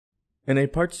In a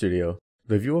part studio,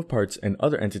 the view of parts and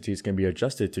other entities can be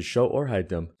adjusted to show or hide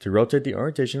them, to rotate the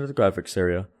orientation of the graphics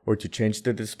area, or to change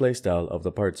the display style of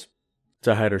the parts.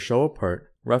 To hide or show a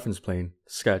part, reference plane,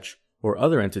 sketch, or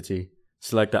other entity,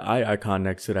 select the eye icon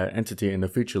next to that entity in the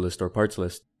feature list or parts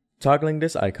list. Toggling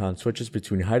this icon switches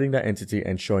between hiding that entity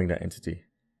and showing that entity.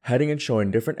 Hiding and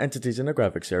showing different entities in the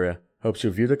graphics area helps you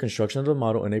view the construction of the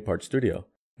model in a part studio,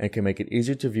 and can make it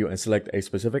easier to view and select a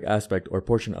specific aspect or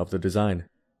portion of the design.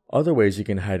 Other ways you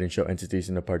can hide and show entities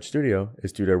in the part studio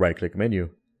is through the right-click menu.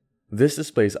 This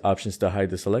displays options to hide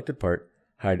the selected part,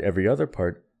 hide every other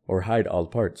part, or hide all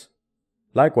parts.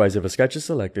 Likewise, if a sketch is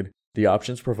selected, the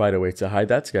options provide a way to hide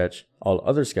that sketch, all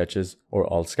other sketches, or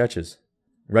all sketches.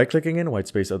 Right-clicking in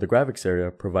whitespace of the graphics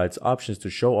area provides options to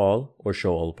show all or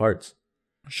show all parts.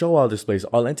 Show all displays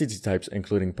all entity types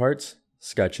including parts,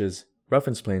 sketches,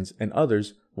 reference planes, and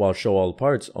others, while show all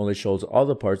parts only shows all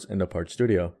the parts in the part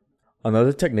studio.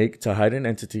 Another technique to hide an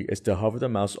entity is to hover the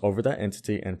mouse over that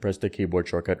entity and press the keyboard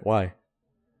shortcut Y.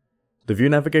 The View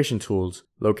Navigation tools,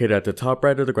 located at the top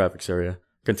right of the graphics area,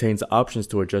 contains options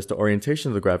to adjust the orientation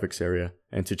of the graphics area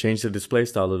and to change the display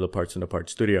style of the parts in the part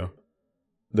studio.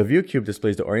 The View cube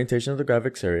displays the orientation of the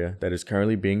graphics area that is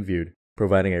currently being viewed,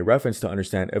 providing a reference to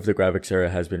understand if the graphics area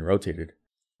has been rotated.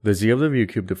 The Z of the View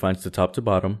cube defines the top to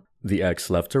bottom, the X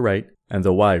left to right, and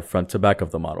the Y front to back of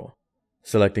the model.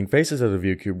 Selecting faces of the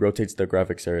View cube rotates the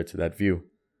graphics area to that view.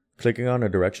 Clicking on a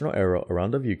directional arrow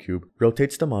around the View cube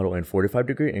rotates the model in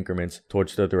 45-degree increments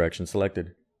towards the direction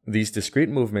selected. These discrete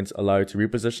movements allow you to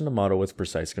reposition the model with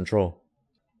precise control.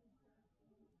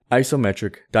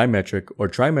 Isometric, dimetric, or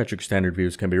trimetric standard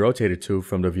views can be rotated to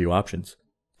from the view options.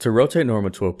 To rotate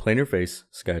normal to a planar face,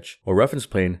 sketch, or reference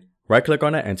plane, right-click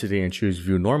on that entity and choose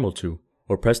View Normal to,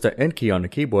 or press the N key on the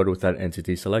keyboard with that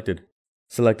entity selected.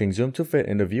 Selecting Zoom to fit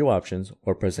in the view options,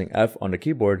 or pressing F on the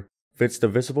keyboard, fits the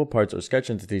visible parts or sketch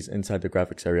entities inside the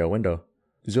graphics area window.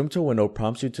 Zoom to window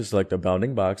prompts you to select a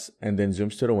bounding box and then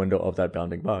zooms to the window of that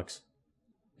bounding box.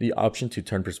 The option to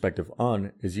turn perspective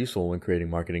on is useful when creating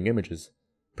marketing images.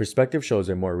 Perspective shows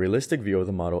a more realistic view of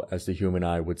the model as the human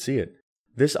eye would see it.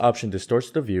 This option distorts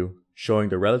the view, showing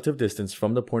the relative distance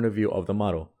from the point of view of the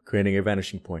model, creating a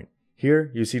vanishing point.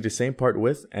 Here, you see the same part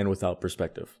with and without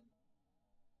perspective.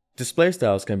 Display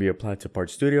styles can be applied to part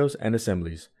studios and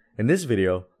assemblies. In this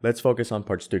video, let's focus on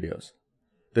part studios.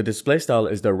 The display style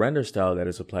is the render style that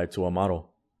is applied to a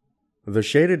model. The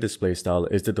shaded display style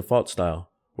is the default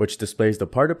style, which displays the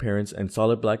part appearance and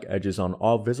solid black edges on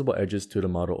all visible edges to the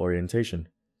model orientation.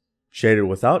 Shaded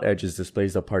without edges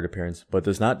displays the part appearance but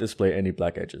does not display any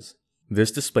black edges.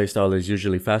 This display style is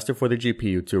usually faster for the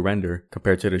GPU to render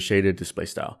compared to the shaded display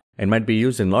style, and might be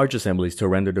used in large assemblies to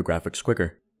render the graphics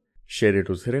quicker. Shaded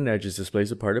with hidden edges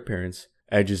displays the part appearance,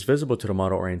 edges visible to the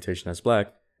model orientation as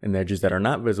black, and edges that are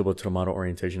not visible to the model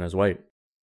orientation as white.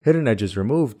 Hidden edges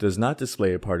removed does not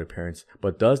display a part appearance,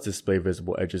 but does display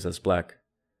visible edges as black.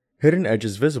 Hidden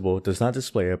edges visible does not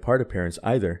display a part appearance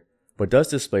either, but does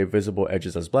display visible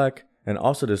edges as black, and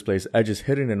also displays edges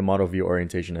hidden in the model view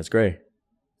orientation as gray.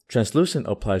 Translucent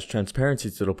applies transparency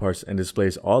to the parts and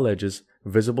displays all edges,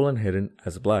 visible and hidden,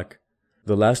 as black.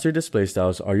 The last three display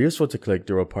styles are useful to click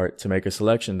through a part to make a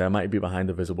selection that might be behind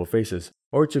the visible faces,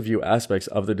 or to view aspects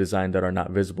of the design that are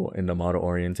not visible in the model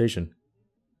orientation.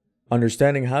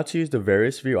 Understanding how to use the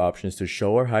various view options to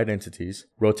show or hide entities,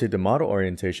 rotate the model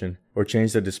orientation, or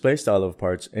change the display style of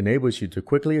parts enables you to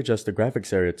quickly adjust the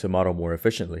graphics area to model more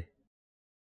efficiently.